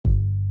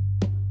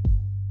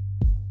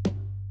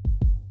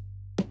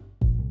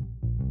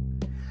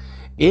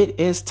It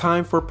is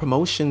time for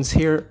promotions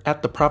here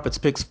at the Profits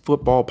Picks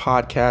Football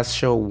Podcast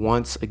Show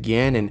once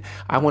again. And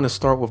I want to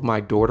start with my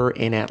daughter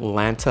in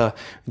Atlanta,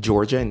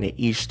 Georgia, in the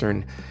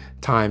Eastern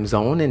time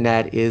zone. And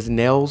that is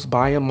Nails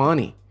by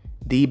Amani,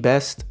 the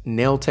best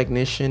nail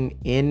technician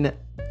in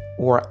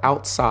or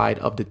outside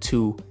of the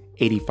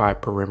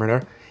 285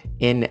 perimeter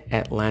in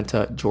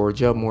Atlanta,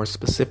 Georgia, more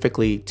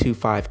specifically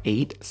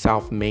 258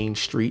 South Main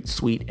Street,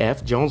 Suite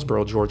F,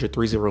 Jonesboro, Georgia,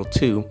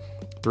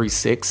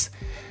 30236.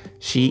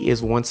 She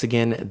is once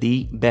again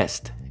the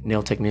best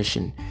nail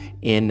technician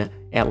in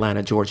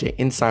Atlanta, Georgia,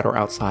 inside or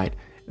outside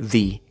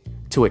the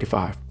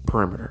 285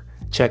 perimeter.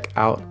 Check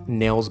out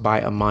Nails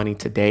by Amani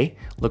today.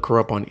 Look her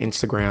up on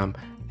Instagram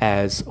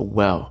as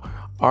well.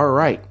 All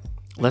right,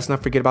 let's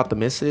not forget about the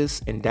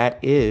misses, and that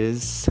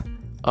is,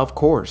 of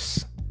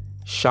course,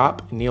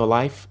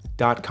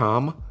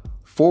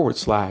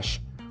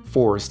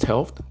 shopneolife.com/Forest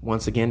Health.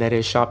 Once again, that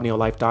is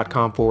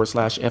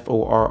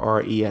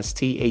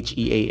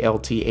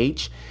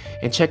shopneolife.com/FORRESTHEALTH.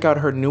 And check out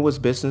her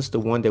newest business, the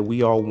one that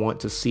we all want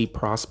to see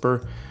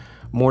prosper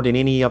more than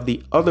any of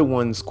the other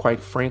ones,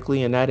 quite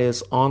frankly, and that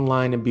is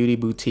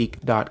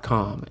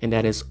onlinebeautyboutique.com. And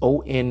that is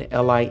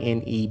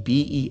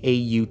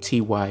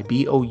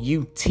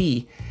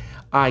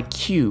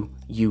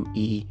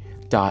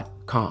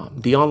onlinebeautyique.com.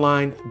 The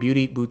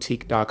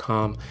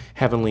onlinebeautyboutique.com,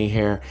 Heavenly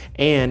Hair.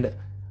 And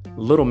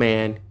little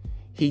man,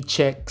 he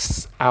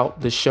checks out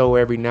the show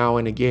every now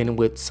and again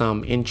with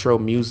some intro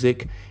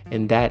music,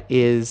 and that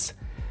is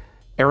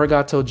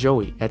Arigato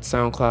Joey at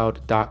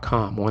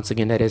SoundCloud.com. Once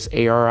again, that is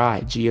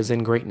ARIG as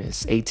in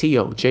greatness,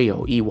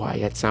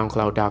 ATOJOEY at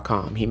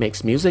SoundCloud.com. He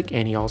makes music,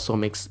 and he also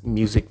makes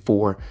music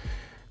for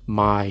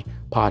my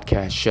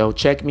podcast show.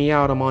 Check me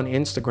out. I'm on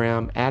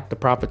Instagram at The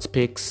Profits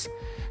Picks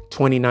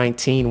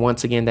 2019.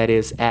 Once again, that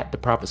is at The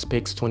Profits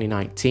Picks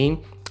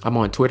 2019. I'm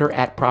on Twitter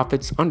at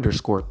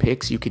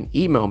Profits_Picks. You can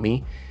email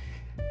me,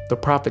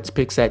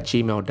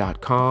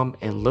 theprofitspicks@gmail.com,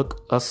 and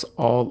look us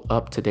all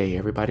up today.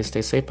 Everybody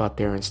stay safe out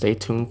there and stay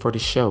tuned for the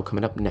show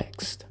coming up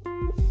next.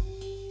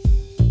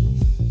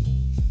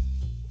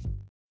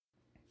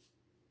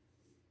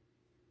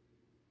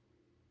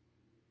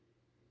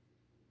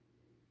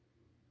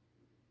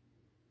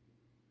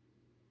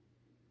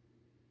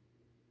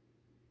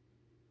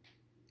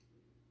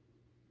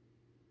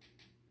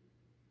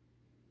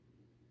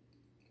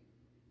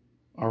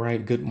 All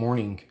right, good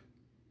morning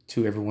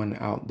to everyone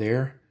out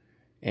there.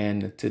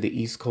 And to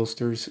the East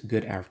Coasters,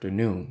 good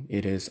afternoon.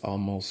 It is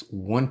almost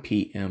 1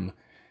 p.m.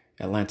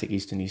 Atlantic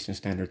Eastern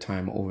Standard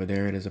Time over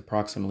there. It is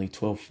approximately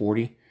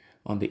 12:40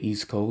 on the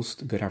East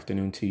Coast. Good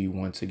afternoon to you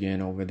once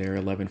again over there.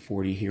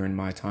 11:40 here in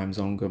my time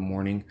zone. Good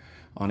morning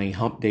on a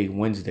hump day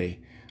Wednesday,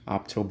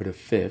 October the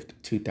 5th,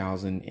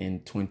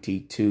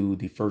 2022.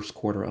 The first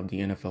quarter of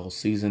the NFL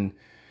season,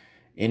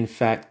 in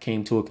fact,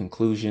 came to a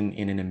conclusion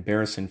in an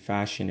embarrassing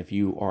fashion if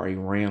you are a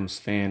Rams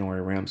fan or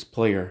a Rams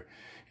player.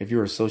 If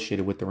you're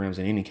associated with the Rams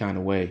in any kind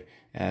of way,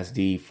 as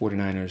the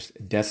 49ers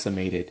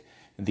decimated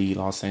the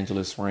Los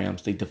Angeles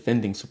Rams, the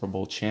defending Super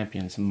Bowl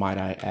champions, might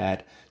I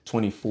add,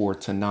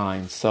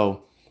 24-9.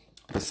 So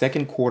the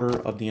second quarter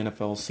of the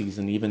NFL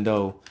season, even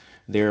though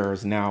there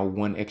is now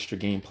one extra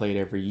game played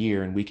every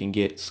year, and we can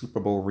get Super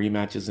Bowl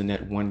rematches in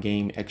that one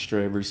game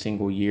extra every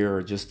single year,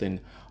 or just an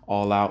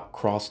all-out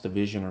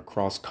cross-division or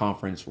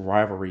cross-conference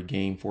rivalry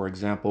game. For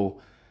example,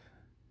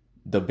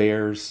 the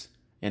Bears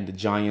and the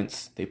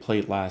Giants, they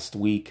played last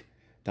week.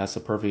 That's a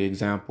perfect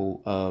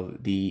example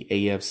of the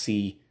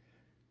AFC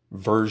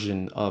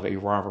version of a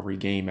rivalry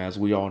game. As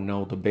we all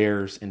know, the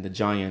Bears and the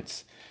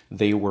Giants,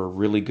 they were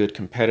really good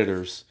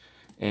competitors,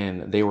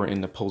 and they were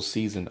in the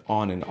postseason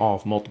on and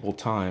off multiple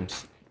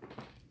times,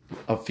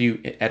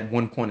 at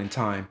one point in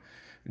time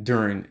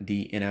during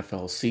the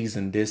NFL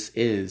season. This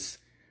is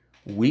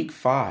Week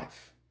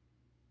 5,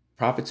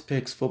 Profits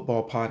Picks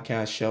Football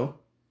Podcast Show.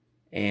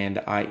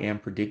 And I am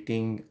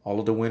predicting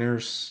all of the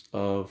winners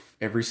of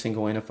every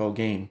single NFL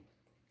game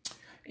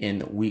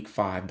in Week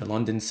 5. The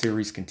London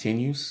series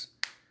continues.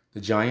 The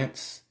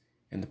Giants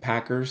and the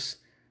Packers,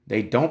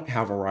 they don't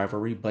have a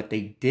rivalry, but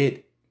they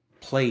did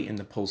play in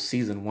the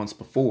postseason once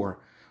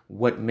before.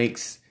 What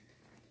makes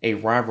a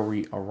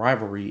rivalry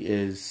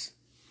is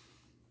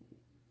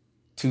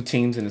two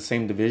teams in the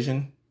same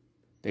division.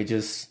 They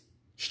just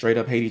straight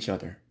up hate each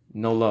other.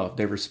 No love.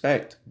 They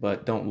respect,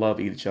 but don't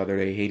love each other.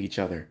 They hate each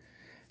other.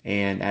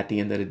 And at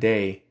the end of the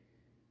day,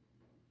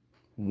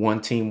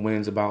 one team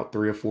wins about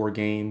 3 or 4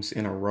 games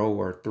in a row,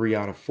 or 3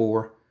 out of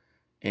 4,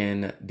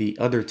 and the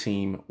other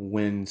team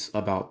wins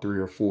about 3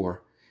 or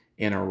 4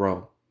 in a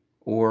row.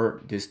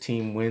 Or this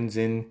team wins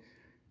in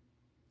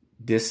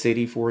this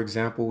city, for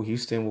example.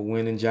 Houston will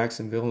win in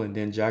Jacksonville, and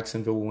then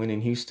Jacksonville will win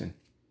in Houston.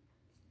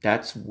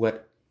 That's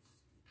what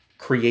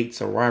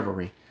creates a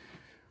rivalry.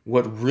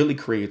 What really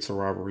creates a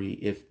rivalry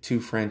if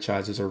two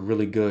franchises are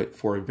really good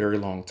for a very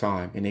long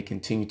time and they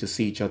continue to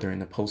see each other in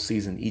the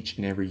postseason each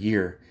and every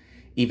year,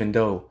 even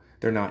though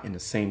they're not in the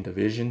same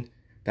division.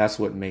 That's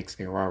what makes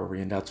a rivalry,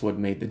 and that's what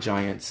made the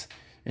Giants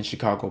and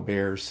Chicago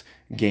Bears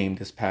game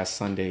this past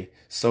Sunday.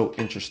 So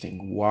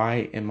interesting.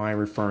 Why am I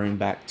referring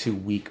back to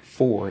week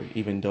 4,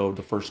 even though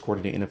the first quarter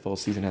of the NFL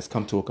season has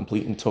come to a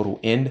complete and total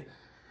end?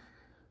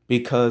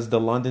 Because the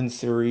London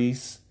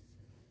series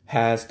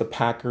has the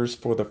Packers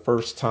for the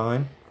first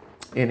time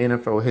in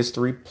NFL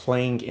history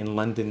playing in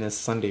London this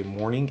Sunday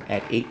morning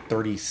at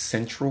 8:30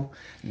 Central,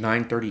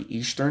 9:30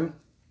 Eastern.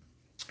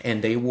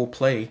 And they will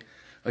play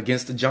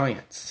against the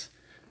Giants.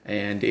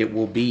 And it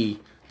will be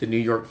the New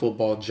York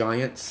Football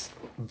Giants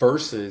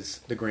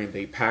versus the Green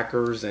Bay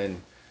Packers.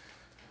 And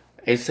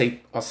it's a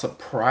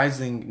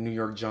surprising New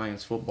York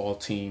Giants football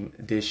team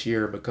this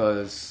year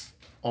because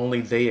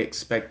only they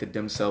expected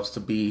themselves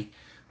to be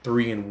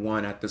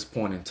 3-1 at this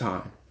point in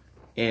time.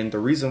 And the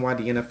reason why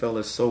the NFL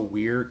is so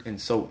weird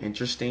and so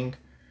interesting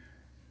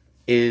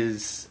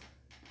is,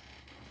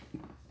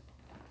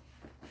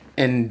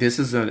 and this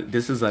is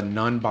a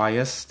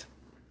non-biased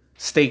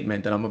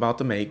statement that I'm about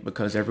to make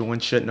because everyone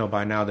should know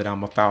by now that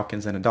I'm a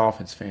Falcons and a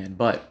Dolphins fan.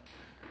 But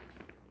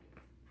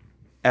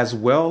as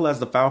well as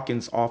the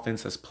Falcons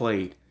offense has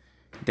played,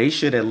 they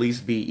should at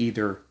least be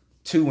either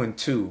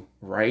 2-2,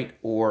 right?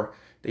 Or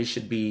they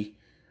should be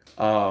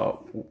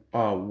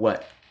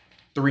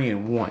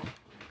 3-1.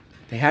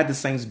 They had the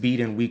Saints beat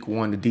in week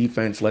 1. The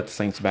defense let the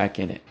Saints back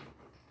in it.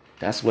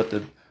 That's what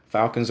the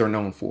Falcons are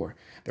known for.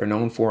 They're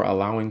known for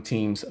allowing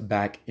teams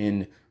back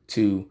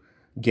into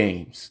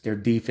games. Their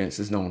defense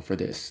is known for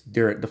this.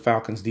 The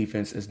Falcons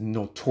defense is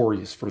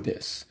notorious for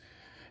this.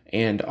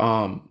 And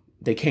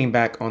they came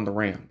back on the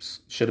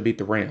Rams. Should have beat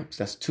the Rams.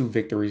 That's 2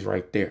 victories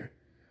right there.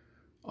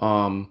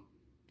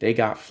 They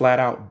got flat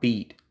out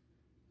beat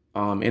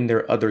in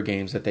their other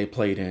games that they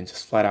played in.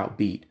 Just flat out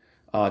beat.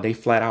 They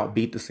flat out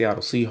beat the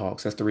Seattle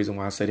Seahawks. That's the reason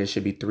why I said it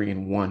should be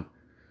 3-1.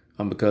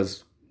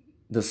 Because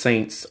the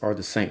Saints are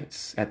the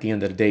Saints at the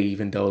end of the day,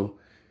 even though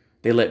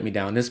they let me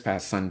down this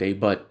past Sunday.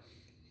 But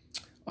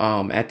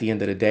at the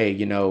end of the day,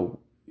 you know,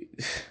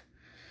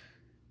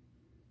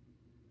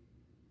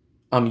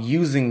 I'm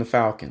using the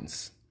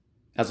Falcons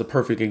as a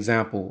perfect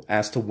example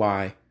as to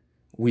why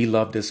we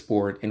love this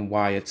sport and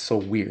why it's so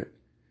weird.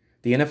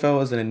 The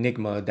NFL is an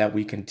enigma that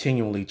we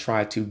continually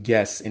try to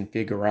guess and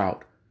figure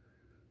out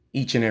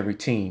each and every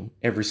team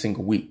every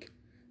single week.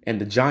 And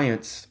the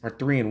Giants are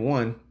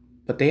 3-1,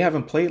 but they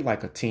haven't played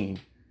like a team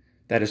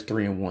that is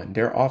 3-1.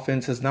 Their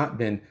offense has not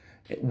been.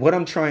 What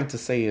I'm trying to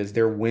say is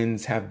their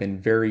wins have been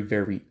very,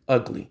 very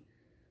ugly,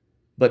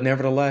 but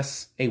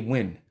nevertheless, a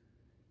win.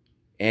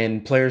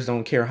 And players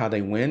don't care how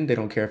they win. They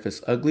don't care if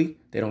it's ugly.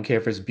 They don't care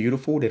if it's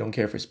beautiful. They don't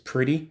care if it's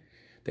pretty.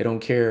 They don't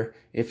care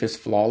if it's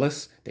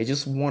flawless. They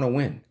just want to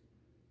win.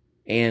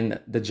 And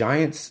the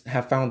Giants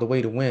have found a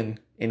way to win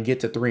and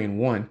get to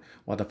 3-1,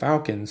 while the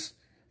Falcons,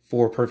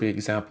 for a perfect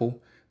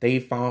example, they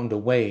found a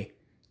way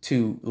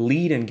to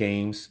lead in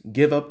games,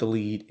 give up the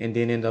lead, and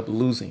then end up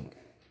losing.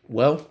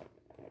 Well,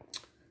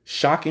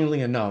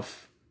 shockingly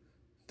enough,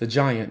 the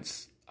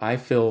Giants, I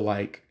feel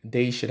like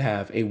they should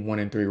have a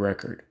 1-3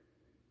 record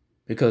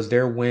because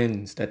their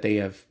wins that they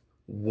have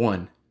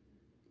won,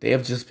 they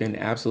have just been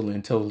absolutely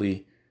and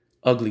totally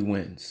ugly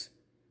wins.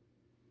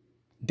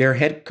 Their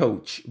head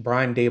coach,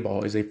 Brian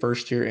Daboll, is a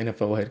first-year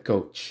NFL head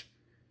coach.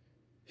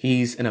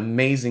 He's an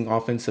amazing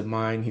offensive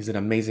mind. He's an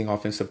amazing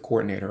offensive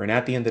coordinator. And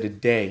at the end of the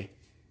day,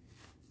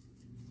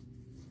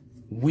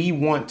 we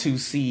want to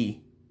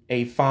see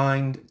a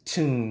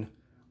fine-tuned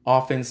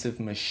offensive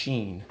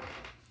machine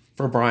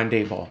for Brian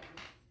Daboll.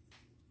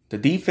 The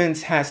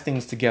defense has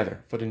things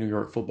together for the New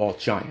York Football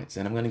Giants.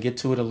 And I'm going to get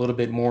to it a little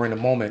bit more in a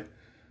moment.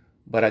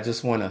 But I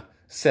just want to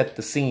set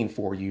the scene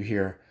for you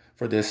here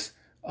for this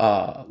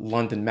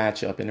London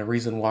matchup. And the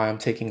reason why I'm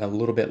taking a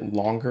little bit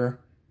longer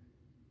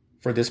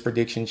for this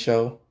prediction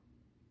show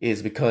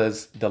is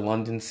because the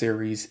London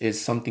series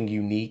is something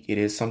unique. It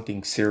is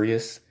something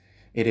serious.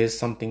 It is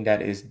something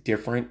that is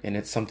different, and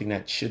it's something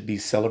that should be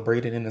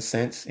celebrated in a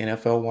sense,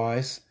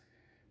 NFL-wise,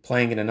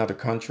 playing in another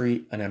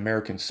country, an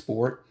American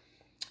sport.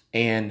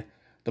 And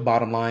the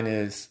bottom line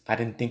is, I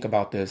didn't think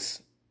about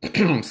this,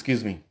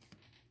 excuse me,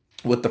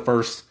 with the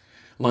first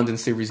London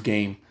series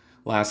game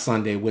last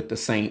Sunday with the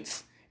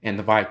Saints and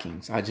the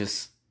Vikings. I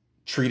just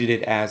treated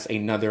it as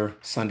another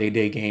Sunday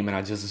day game, and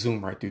I just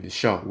zoomed right through the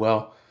show.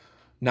 Well,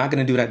 not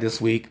going to do that this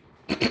week.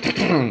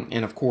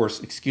 And of course,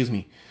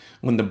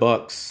 when the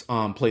Bucks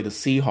play the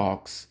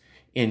Seahawks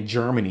in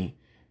Germany,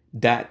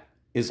 that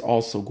is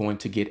also going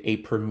to get a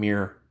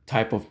premier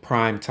type of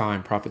prime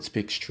time Profits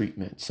Picks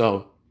treatment.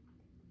 So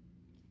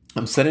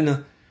I'm setting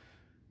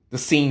the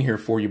scene here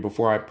for you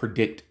before I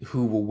predict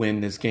who will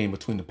win this game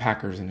between the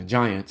Packers and the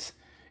Giants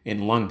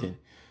in London.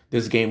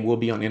 This game will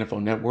be on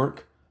NFL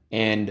Network,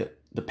 and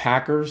the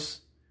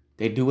Packers,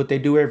 they do what they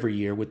do every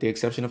year with the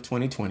exception of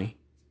 2020,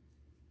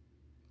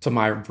 to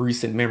my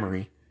recent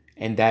memory,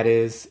 and that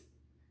is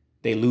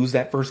they lose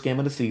that first game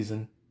of the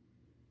season.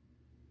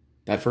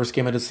 That first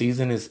game of the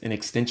season is an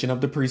extension of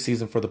the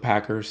preseason for the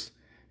Packers.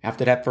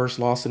 After that first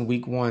loss in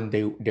week 1,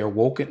 they're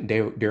awakened.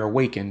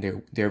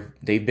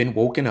 They've been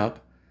woken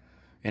up.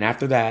 And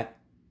after that,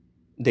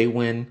 they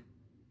win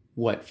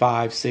what,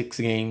 5, 6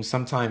 games,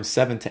 sometimes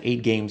 7 to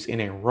 8 games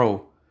in a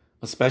row,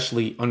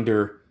 especially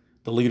under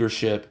the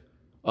leadership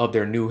of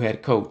their new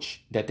head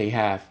coach that they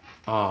have,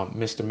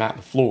 Mr. Matt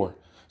LaFleur.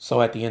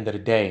 So at the end of the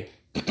day,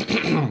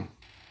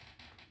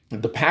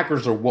 the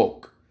Packers are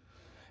woke.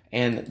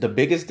 And the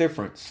biggest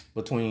difference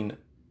between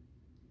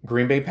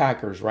Green Bay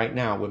Packers right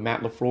now with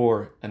Matt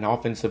LaFleur, an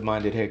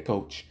offensive-minded head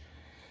coach,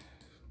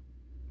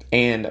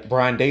 and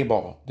Brian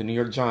Daboll, the New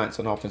York Giants,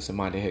 an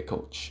offensive-minded head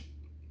coach.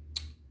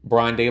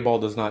 Brian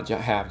Daboll does not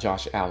have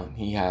Josh Allen.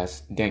 He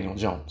has Daniel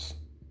Jones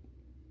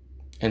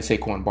and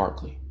Saquon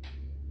Barkley.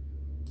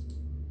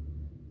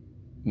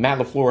 Matt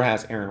LaFleur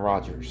has Aaron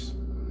Rodgers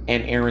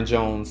and Aaron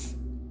Jones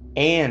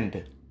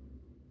and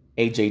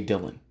A.J.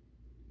 Dillon,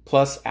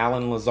 plus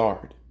Alan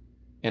Lazard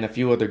and a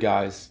few other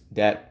guys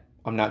that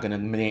I'm not going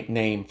to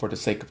name for the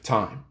sake of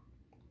time.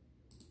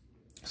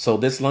 So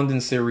this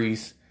London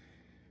series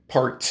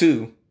part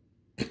 2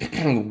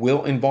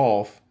 will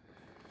involve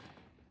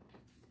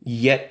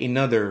yet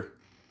another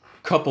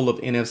couple of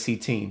NFC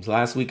teams.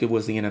 Last week it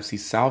was the NFC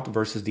South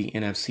versus the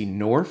NFC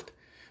North.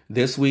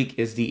 This week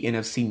is the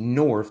NFC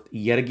North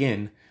yet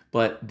again,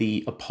 but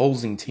the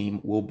opposing team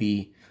will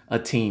be a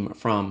team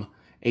from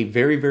a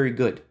very, very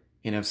good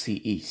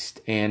NFC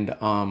East. And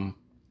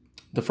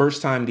the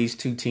first time these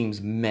two teams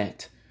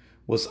met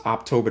was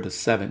October the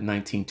 7th,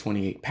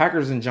 1928.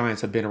 Packers and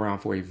Giants have been around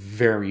for a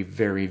very,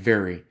 very,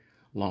 very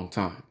long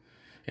time.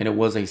 And it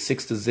was a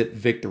 6-0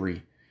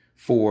 victory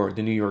for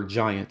the New York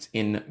Giants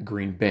in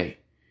Green Bay.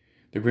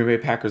 The Green Bay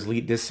Packers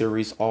lead this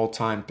series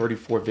all-time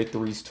 34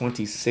 victories,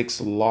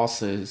 26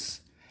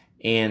 losses,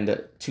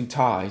 and 2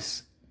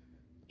 ties.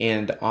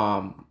 And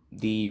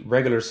the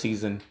regular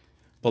season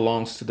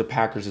belongs to the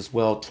Packers as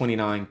well,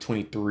 29,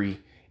 23,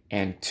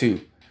 and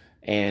 2.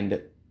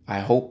 And I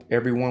hope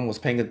everyone was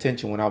paying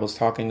attention when I was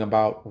talking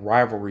about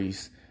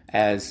rivalries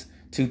as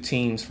two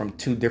teams from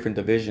 2 different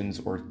divisions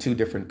or 2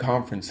 different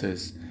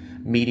conferences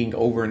meeting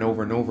over and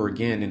over and over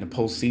again in the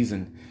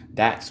postseason.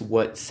 That's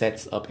what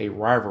sets up a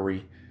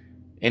rivalry.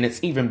 And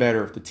it's even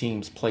better if the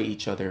teams play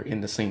each other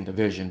in the same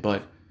division.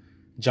 But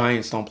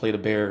Giants don't play the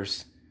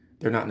Bears.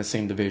 They're not in the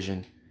same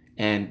division.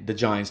 And the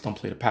Giants don't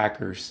play the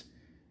Packers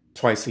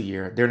twice a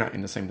year. They're not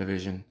in the same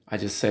division. I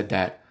just said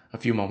that a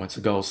few moments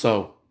ago.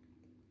 So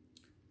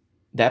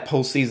that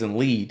postseason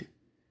lead,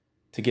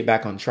 to get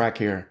back on track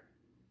here,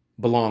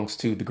 belongs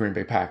to the Green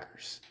Bay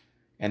Packers.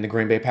 And the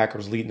Green Bay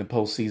Packers lead in the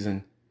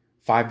postseason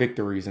 5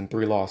 victories and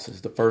 3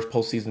 losses. The first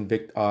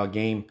postseason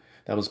game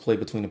that was played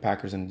between the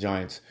Packers and the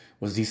Giants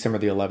was December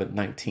the 11th,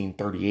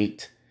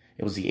 1938.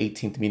 It was the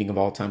 18th meeting of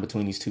all time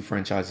between these two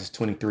franchises,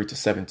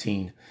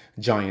 23-17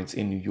 Giants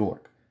in New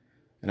York.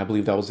 And I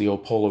believe that was the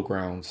old Polo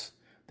Grounds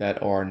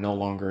that are no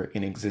longer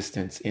in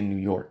existence in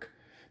New York.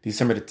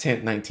 December the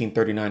 10th,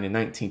 1939, the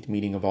 19th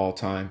meeting of all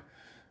time.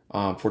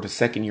 For the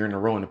second year in a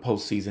row in the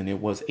postseason, it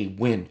was a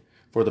win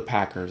for the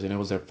Packers. And it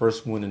was their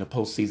first win in the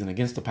postseason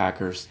against the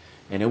Packers.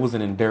 And it was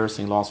an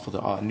embarrassing loss for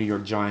the New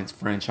York Giants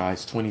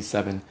franchise,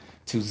 27-0.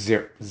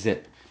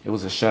 It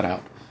was a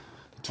shutout.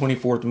 The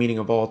 24th meeting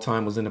of all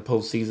time was in the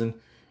postseason.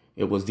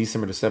 It was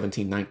December the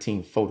 17th,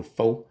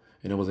 1944.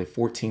 And it was a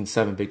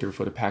 14-7 victory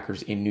for the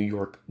Packers in New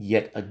York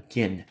yet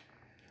again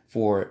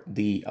for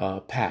the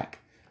Pack.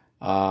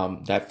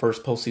 That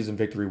first postseason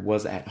victory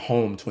was at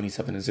home,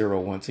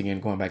 27-0, once again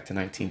going back to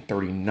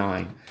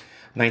 1939.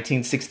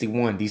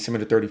 1961,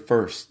 December the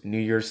 31st, New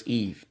Year's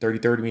Eve,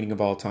 33rd meeting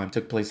of all time,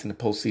 took place in the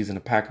postseason. The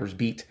Packers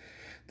beat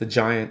the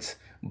Giants,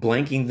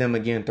 blanking them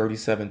again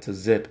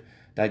 37-0.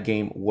 That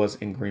game was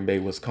in Green Bay,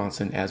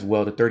 Wisconsin as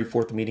well. The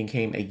 34th meeting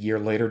came a year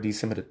later,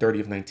 December the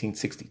 30th,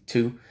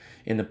 1962,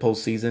 in the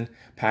postseason.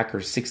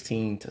 Packers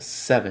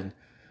 16-7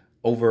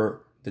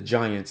 over the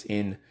Giants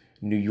in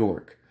New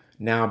York.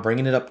 Now,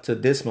 bringing it up to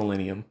this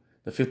millennium,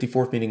 the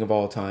 54th meeting of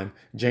all time,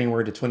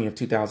 January the 20th,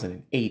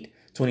 2008,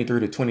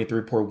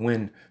 23-23 point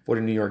win for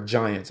the New York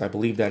Giants. I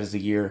believe that is the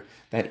year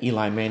that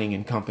Eli Manning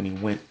and company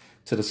went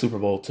to the Super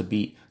Bowl to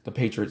beat the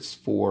Patriots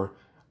for,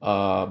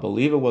 I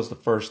believe it was the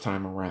first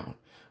time around.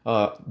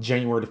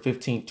 January the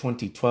 15th,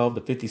 2012,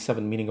 the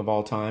 57th meeting of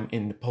all time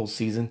in the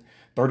postseason.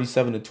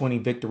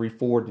 37-20 victory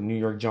for the New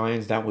York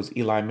Giants. That was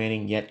Eli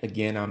Manning yet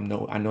again. I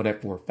know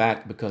that for a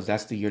fact because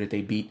that's the year that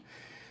they beat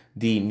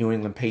the New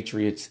England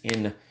Patriots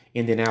in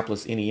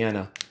Indianapolis,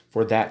 Indiana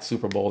for that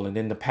Super Bowl. And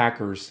then the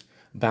Packers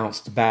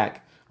bounced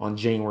back on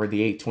January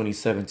the 8th,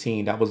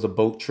 2017. That was the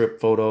boat trip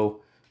photo.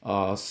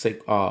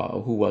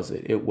 Who was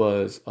it? It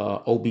was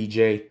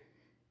OBJ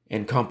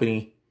and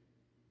company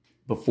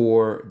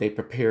before they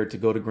prepared to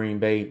go to Green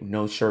Bay.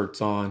 No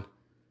shirts on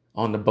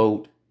the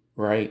boat,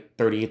 right?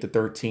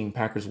 38-13.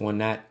 Packers won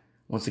that.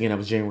 Once again, that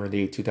was January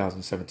the 8th,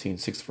 2017.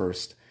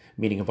 61st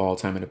meeting of all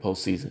time in the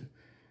postseason.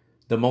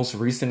 The most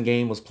recent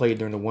game was played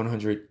during the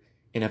 100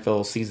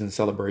 NFL season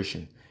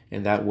celebration,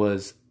 and that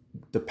was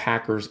the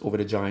Packers over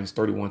the Giants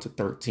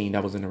 31-13.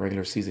 That was in the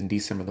regular season,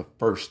 December the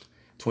 1st,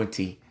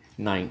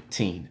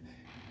 2019.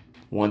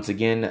 Once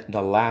again,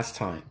 the last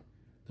time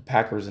the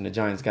Packers and the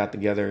Giants got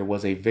together, it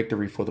was a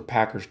victory for the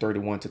Packers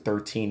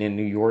 31-13 in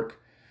New York.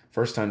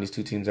 First time these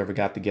two teams ever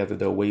got together,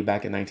 though, way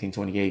back in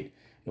 1928,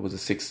 it was a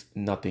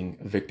 6-0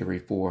 victory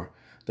for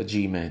the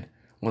G-Men.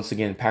 Once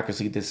again,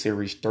 Packers lead this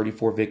series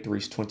 34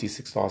 victories,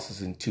 26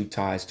 losses, and 2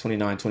 ties,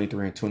 29,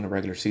 23, and 2 in the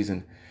regular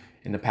season.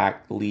 And the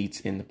Pack leads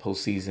in the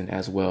postseason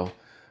as well,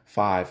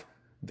 5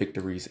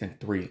 victories and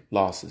 3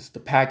 losses. The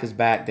Pack is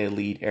back. They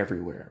lead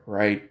everywhere,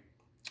 right?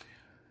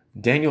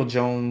 Daniel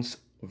Jones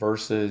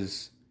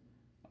versus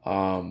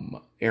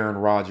Aaron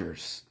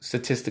Rodgers,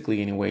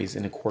 statistically anyways,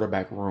 in the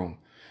quarterback room.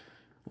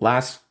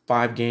 Last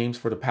 5 games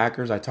for the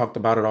Packers, I talked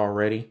about it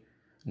already.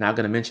 Not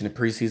going to mention the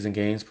preseason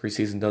games.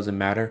 Preseason doesn't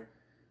matter.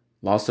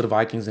 Lost to the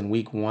Vikings in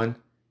week 1.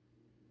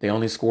 They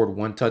only scored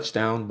 1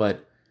 touchdown,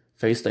 but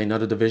faced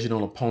another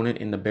divisional opponent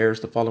in the Bears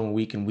the following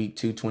week in week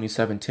 2,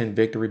 27-10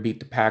 victory, beat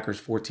the Packers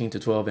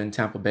 14-12 in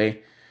Tampa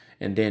Bay,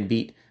 and then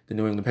beat the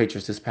New England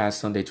Patriots this past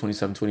Sunday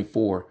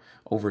 27-24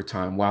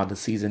 overtime. Wow, the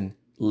season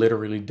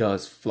literally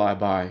does fly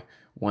by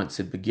once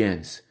it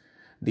begins.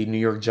 The New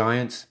York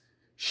Giants,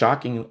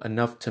 shocking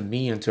enough to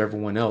me and to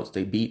everyone else,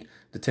 they beat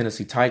the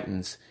Tennessee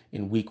Titans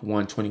in week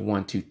 1,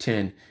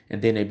 21-10,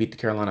 and then they beat the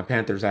Carolina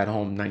Panthers at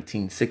home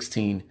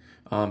 19-16.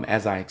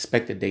 As I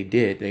expected they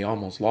did. They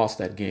almost lost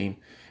that game.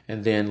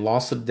 And then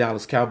lost to the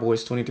Dallas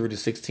Cowboys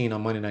 23-16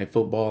 on Monday Night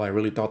Football. I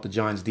really thought the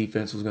Giants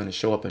defense was going to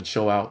show up and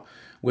show out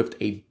with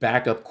a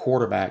backup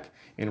quarterback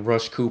in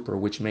Rush Cooper,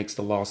 which makes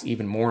the loss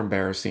even more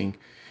embarrassing.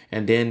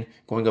 And then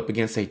going up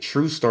against a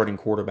true starting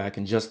quarterback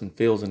in Justin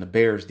Fields and the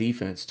Bears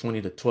defense,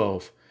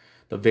 20-12,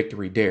 the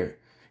victory there.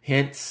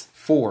 Hence,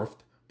 fourth,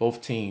 both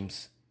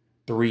teams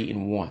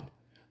 3-1.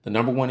 The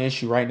number one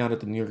issue right now that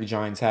the New York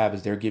Giants have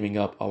is they're giving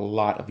up a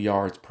lot of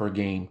yards per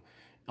game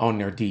on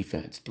their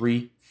defense.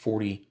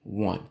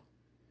 341.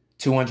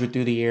 200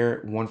 through the air,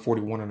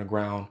 141 on the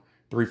ground,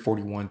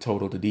 341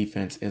 total the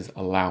defense is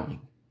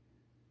allowing.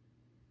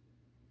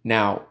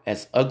 Now,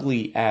 as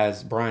ugly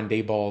as Brian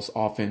Daboll's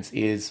offense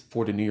is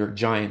for the New York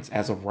Giants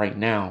as of right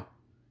now,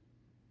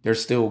 they're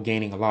still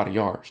gaining a lot of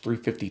yards,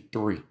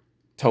 353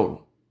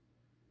 total.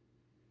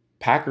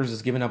 Packers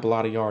is giving up a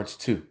lot of yards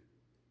too.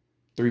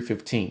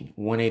 315,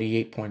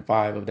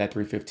 188.5 of that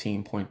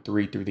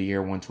 315.3 through the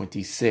air,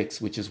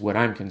 126, which is what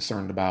I'm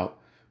concerned about.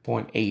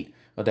 0.8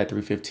 of that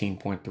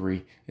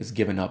 315.3 is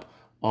given up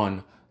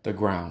on the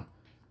ground.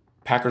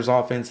 Packers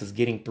offense is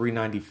getting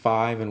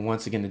 395, and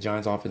once again, the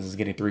Giants offense is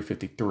getting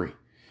 353.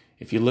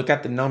 If you look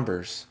at the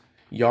numbers,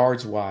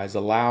 yards-wise,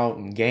 allowed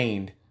and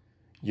gained,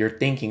 you're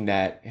thinking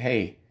that,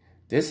 hey,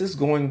 this is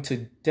going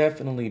to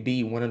definitely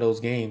be one of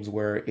those games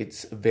where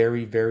it's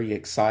very, very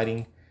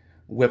exciting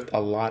with a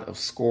lot of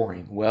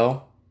scoring.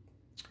 Well,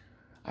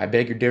 I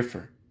beg to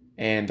differ.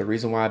 And the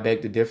reason why I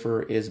beg to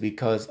differ is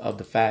because of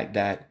the fact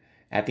that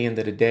at the end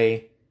of the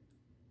day,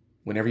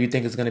 whenever you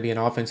think it's going to be an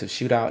offensive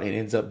shootout, it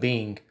ends up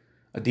being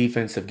a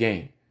defensive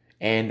game.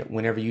 And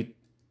whenever you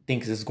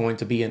think it's going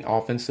to be an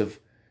offensive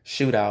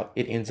shootout,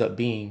 it ends up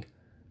being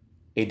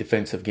a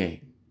defensive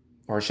game.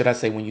 Or should I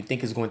say, when you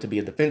think it's going to be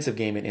a defensive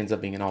game, it ends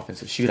up being an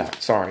offensive shootout.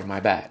 Sorry, my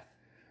bad.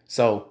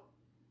 So,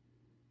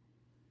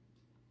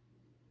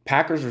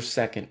 Packers are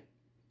second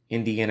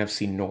in the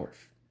NFC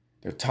North.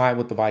 They're tied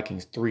with the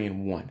Vikings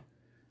 3-1.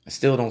 I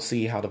still don't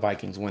see how the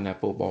Vikings win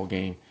that football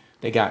game.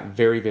 They got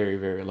very, very,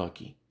 very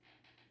lucky.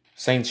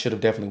 Saints should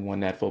have definitely won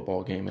that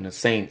football game. And the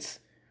Saints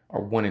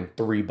are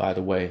 1-3, by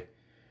the way.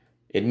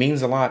 It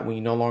means a lot when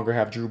you no longer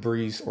have Drew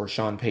Brees or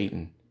Sean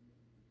Payton.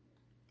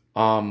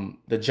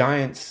 The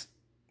Giants,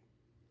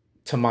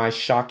 to my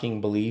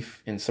shocking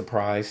belief and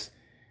surprise,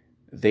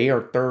 they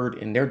are third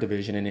in their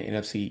division in the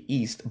NFC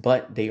East,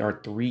 but they are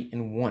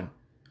 3-1.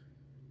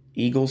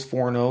 Eagles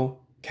 4-0,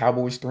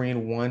 Cowboys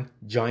 3-1,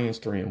 Giants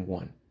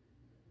 3-1.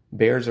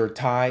 Bears are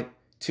tied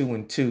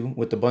 2-2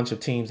 with a bunch of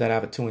teams that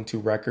have a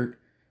 2-2 record.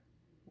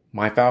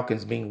 My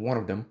Falcons being one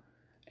of them.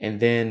 And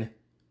then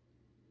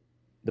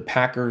the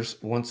Packers,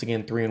 once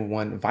again,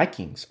 3-1.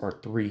 Vikings are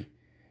 3-1.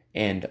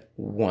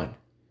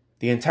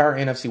 The entire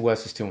NFC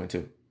West is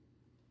 2-2.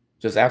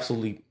 Just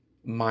absolutely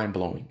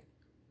mind-blowing.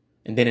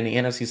 And then in the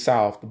NFC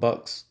South, the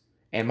Bucks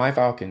and my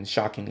Falcons,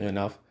 shockingly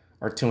enough,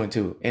 are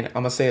 2-2. And I'm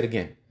going to say it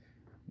again.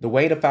 The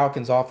way the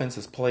Falcons offense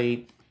is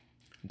played,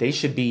 they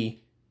should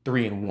be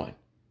 3-1.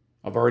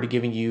 I've already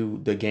given you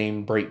the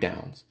game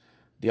breakdowns.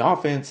 The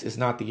offense is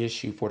not the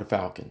issue for the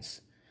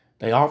Falcons.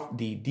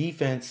 The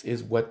defense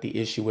is what the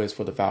issue is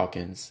for the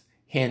Falcons.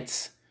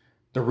 Hence,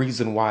 the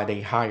reason why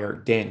they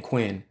hired Dan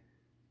Quinn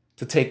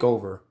to take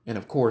over. And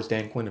of course,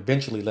 Dan Quinn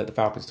eventually led the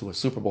Falcons to a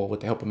Super Bowl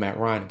with the help of Matt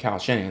Ryan and Kyle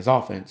Shanahan's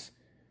offense.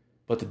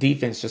 But the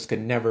defense just could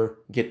never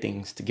get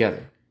things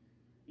together.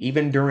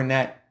 Even during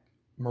that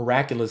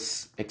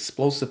miraculous,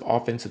 explosive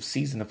offensive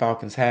season the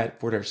Falcons had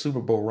for their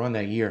Super Bowl run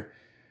that year,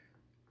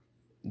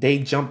 they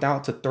jumped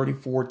out to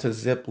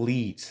 34-0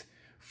 leads,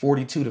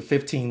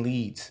 42-15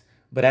 leads.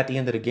 But at the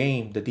end of the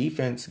game, the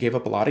defense gave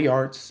up a lot of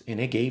yards and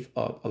it gave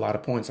up a lot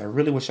of points. I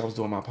really wish I was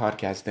doing my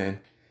podcast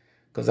then,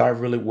 because I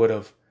really would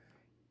have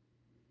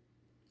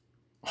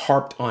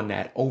harped on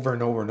that over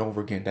and over and over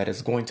again, that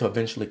it's going to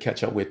eventually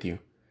catch up with you.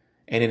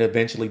 And it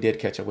eventually did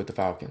catch up with the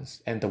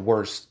Falcons, and the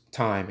worst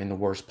time in the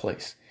worst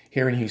place.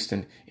 here in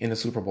Houston in the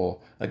Super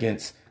Bowl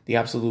against the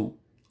absolute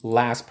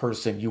last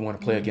person you want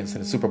to play against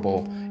in the Super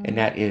Bowl, and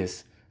that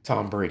is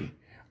Tom Brady.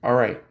 All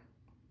right.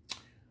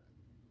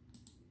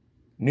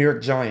 New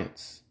York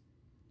Giants,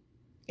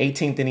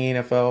 18th in the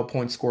NFL,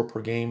 points scored per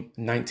game,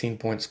 19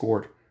 points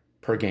scored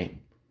per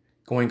game.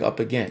 Going up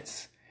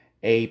against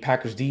a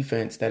Packers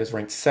defense that is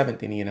ranked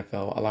 7th in the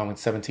NFL, allowing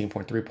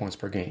 17.3 points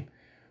per game.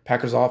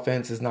 Packers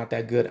offense is not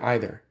that good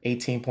either,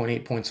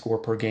 18.8 points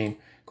scored per game,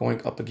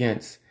 going up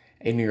against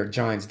a New York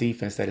Giants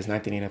defense that is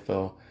 9th in the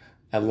NFL,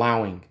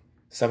 allowing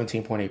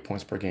 17.8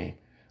 points per game.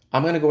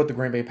 I'm going to go with the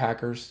Green Bay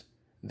Packers.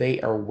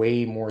 They are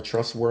way more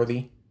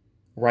trustworthy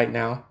right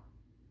now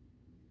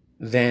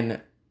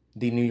than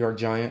the New York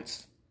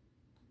Giants.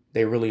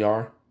 They really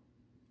are.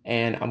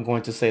 And I'm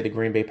going to say the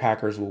Green Bay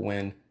Packers will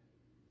win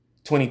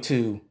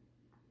 22-12.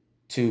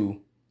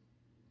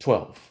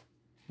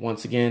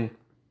 Once again,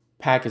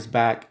 Pack is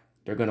back.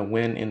 They're going to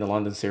win in the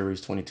London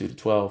series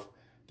 22-12.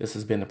 This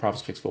has been the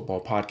Prophets Picks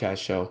Football Podcast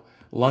Show.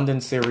 London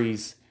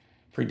series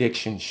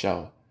prediction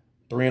show.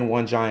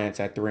 3-1 Giants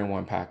at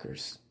 3-1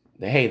 Packers.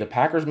 Hey, the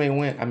Packers may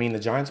win. The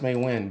Giants may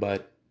win,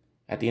 but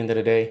at the end of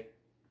the day,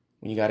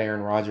 when you got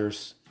Aaron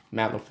Rodgers,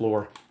 Matt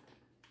LaFleur,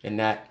 and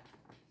that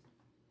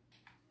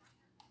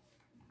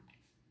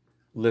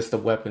list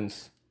of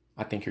weapons,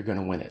 I think you're going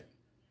to win it.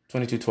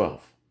 22-12.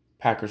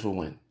 Packers will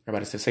win.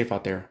 Everybody stay safe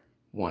out there.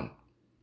 1.